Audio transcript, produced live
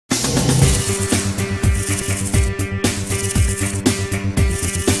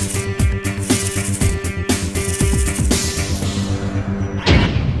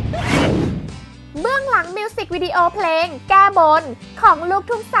เพลงแก้บนของลูก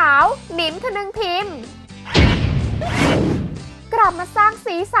ทุ่งสาวหนิมคนึงพิมพ์กลับมาสร้าง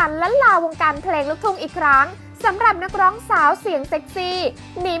สีสันและลาวงการเพลงลูกทุ่งอีกครั้งสำหรับนักร้องสาวเสียงเซ็กซี่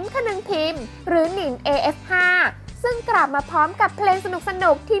หนิมคนึงพิมพ์หรือหนิม AF5 ซึ่งกลับมาพร้อมกับเพลงส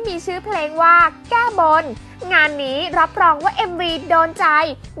นุกๆที่มีชื่อเพลงว่าแก้บนงานนี้รับรองว่า MV โดนใจ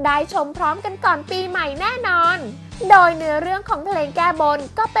ได้ชมพร้อมกันก่อนปีใหม่แน่นอนโดยเนื้อเรื่องของเพลงแก้บน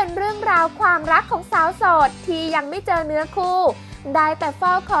ก็เป็นเรื่องราวความรักของสาวโสดที่ยังไม่เจอเนื้อคู่ได้แต่เฝ้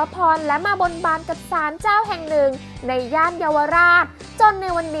าขอพรและมาบนบานกับศาลเจ้าแห่งหนึ่งในย่านเยาวราชจนใน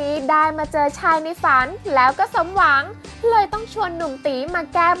วันนี้ได้มาเจอชายในฝันแล้วก็สมหวังเลยต้องชวนหนุ่มตีมา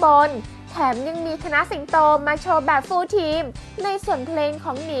แก้บนแถมยังมีคณะสิงโตมาโชว์แบบฟูลทีมในส่วนเพลงข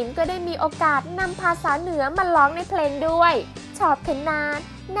องหนิมก็ได้มีโอกาสนำภาษาเหนือมาร้องในเพลงด้วยชอบขนาด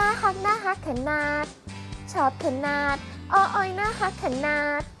น่าฮักขนาดชอบขนาดอ้อยน่าฮักขนา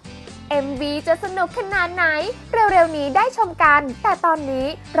ด MV จะสนุกขนาดไหนเร็วๆนี้ได้ชมกันแต่ตอนนี้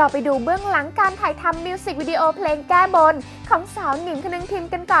เราไปดูเบื้องหลังการถ่ายทำมิวสิกวิดีโอเพลงแก้บนของสาวหนิมคนึงพิมพ์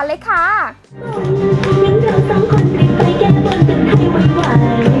กันก่อนเลยค่ะงั้นเราสองคนรีบไปแก้บนกันให้ไว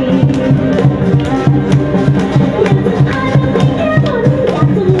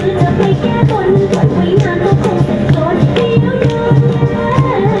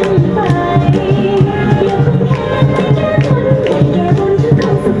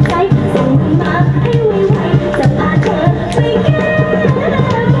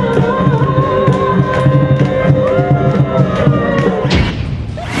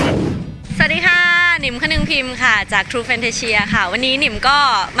หนิมคนึงพิมพ์ค่ะจาก True Fantasia ค่ะวันนี้หนิมก็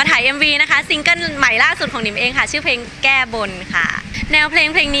มาถ่าย MV นะคะซิงเกิลใหม่ล่าสุดของหนิมเองค่ะชื่อเพลงแก้บนค่ะแนวเพลง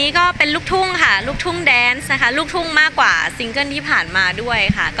นี้ก็เป็นลูกทุ่งค่ะลูกทุ่งแดนซ์นะคะลูกทุ่งมากกว่าซิงเกิลที่ผ่านมาด้วย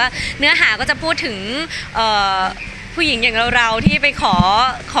ค่ะก็เนื้อหาก็จะพูดถึงผู้หญิงอย่างเราที่ไปข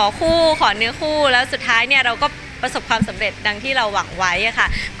อคู่ขอเนื้อคู่แล้วสุดท้ายเนี่ยเราก็ประสบความสำเร็จดังที่เราหวังไว้อะค่ะ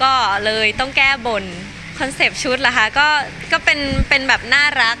ก็เลยต้องแก้บนคอนเซปต์ชุดล่ะคะก็เป็นแบบน่า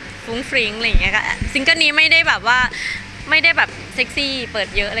รักฟุ้งฟริ้งอะไรอย่างเงี้ยค่ะซิงเกิลนี้ไม่ได้แบบเซ็กซี่เปิด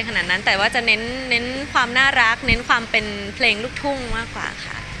เยอะอะไรขนาดนั้นแต่ว่าจะเน้นความน่ารักเน้นความเป็นเพลงลูกทุ่งมากกว่า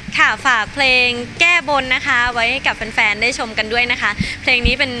ค่ะฝากเพลงแก้บนนะคะไว้ให้กับแฟนๆได้ชมกันด้วยนะคะเพลง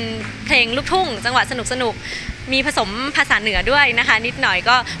นี้เป็นเพลงลูกทุ่งจังหวะสนุกมีผสมภาษาเหนือด้วยนะคะนิดหน่อย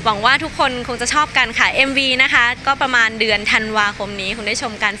ก็หวังว่าทุกคนคงจะชอบกันค่ะ MV นะคะก็ประมาณเดือนธันวาคมนี้คงได้ช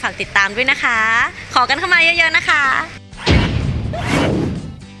มกันฝากติดตามด้วยนะคะขอกันเข้ามาเยอะๆนะคะ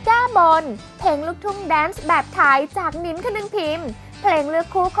แก้บนเพลงลูกทุ่งแดนซ์แบบไทยจากหนิมคนึงพิมพ์เพลงเลือก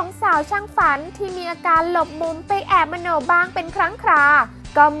คู่ของสาวช่างฝันที่มีอาการหลบมุมไปแอบมโนบ้างเป็นครั้งครา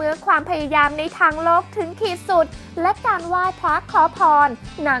ก็เมื่อความพยายามในทางโลกถึงขีดสุดและการไหว้พระขอพร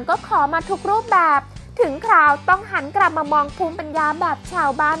นางก็ขอมาทุกรูปแบบถึงคราวต้องหันกลับมามองภูมิปัญญาแบบชาว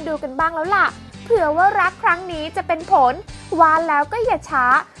บ้านดูกันบ้างแล้วล่ะเผื่อว่ารักครั้งนี้จะเป็นผลว่าแล้วก็อย่าช้า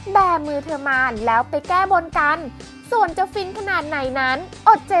แบมือเธอมาแล้วไปแก้บนกันส่วนจะฟินขนาดไหนนั้นอ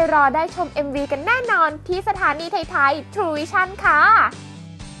ดใจรอได้ชม MV กันแน่นอนที่สถานีไทย True Vision ค่ะ